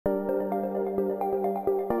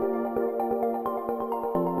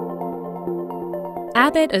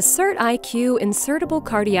Abbott Assert-IQ Insertable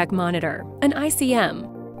Cardiac Monitor, an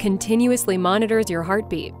ICM, continuously monitors your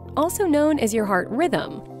heartbeat, also known as your heart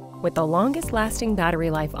rhythm, with the longest-lasting battery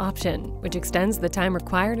life option, which extends the time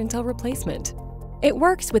required until replacement. It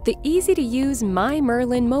works with the easy-to-use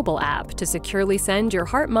myMerlin mobile app to securely send your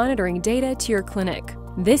heart monitoring data to your clinic.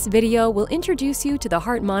 This video will introduce you to the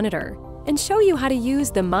heart monitor and show you how to use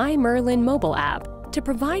the myMerlin mobile app to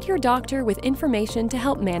provide your doctor with information to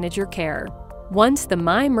help manage your care. Once the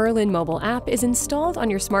myMerlin mobile app is installed on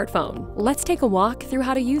your smartphone, let's take a walk through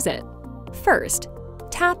how to use it. First,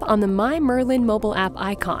 tap on the myMerlin mobile app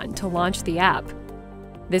icon to launch the app.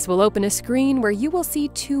 This will open a screen where you will see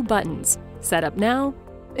two buttons, Set Up Now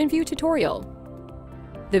and View Tutorial.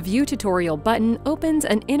 The View Tutorial button opens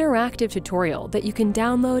an interactive tutorial that you can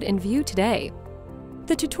download and view today.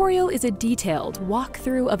 The tutorial is a detailed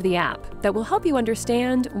walkthrough of the app that will help you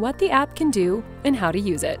understand what the app can do and how to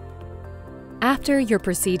use it. After your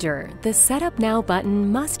procedure, the Set Up Now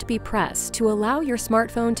button must be pressed to allow your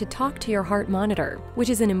smartphone to talk to your heart monitor,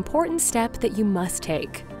 which is an important step that you must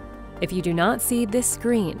take. If you do not see this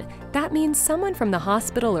screen, that means someone from the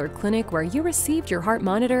hospital or clinic where you received your heart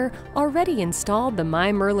monitor already installed the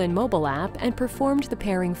myMerlin mobile app and performed the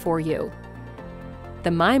pairing for you.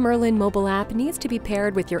 The myMerlin mobile app needs to be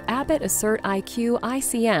paired with your Abbott Assert-IQ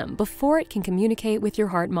ICM before it can communicate with your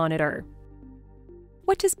heart monitor.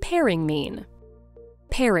 What does pairing mean?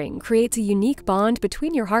 Pairing creates a unique bond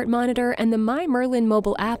between your heart monitor and the myMerlin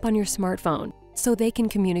mobile app on your smartphone, so they can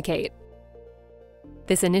communicate.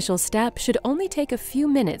 This initial step should only take a few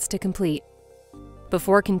minutes to complete.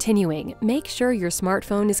 Before continuing, make sure your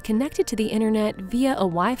smartphone is connected to the internet via a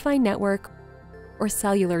Wi-Fi network or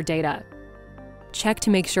cellular data. Check to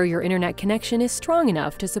make sure your internet connection is strong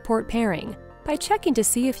enough to support pairing by checking to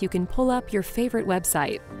see if you can pull up your favorite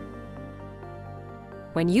website.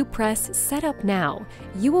 When you press Set Up Now,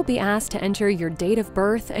 you will be asked to enter your date of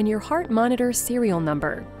birth and your heart monitor serial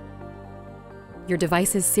number. Your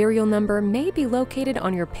device's serial number may be located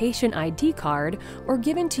on your patient ID card or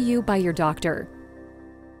given to you by your doctor.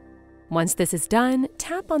 Once this is done,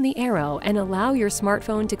 tap on the arrow and allow your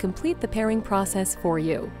smartphone to complete the pairing process for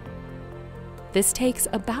you. This takes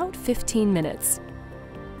about 15 minutes.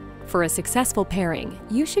 For a successful pairing,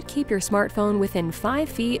 you should keep your smartphone within 5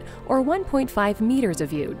 feet or 1.5 meters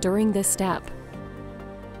of you during this step.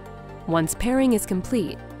 Once pairing is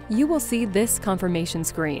complete, you will see this confirmation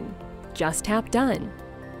screen. Just tap Done.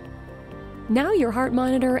 Now your heart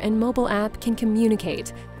monitor and mobile app can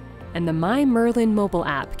communicate, and the myMerlin mobile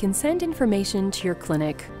app can send information to your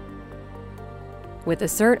clinic. With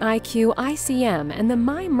Assert-IQ ICM and the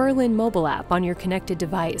myMerlin mobile app on your connected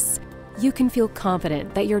device, you can feel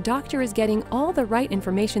confident that your doctor is getting all the right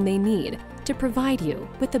information they need to provide you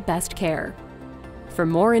with the best care. For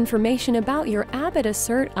more information about your Abbott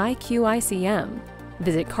Assert-IQ ICM,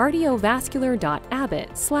 visit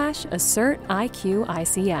cardiovascular.abbott/Assert-IQ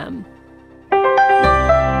ICM.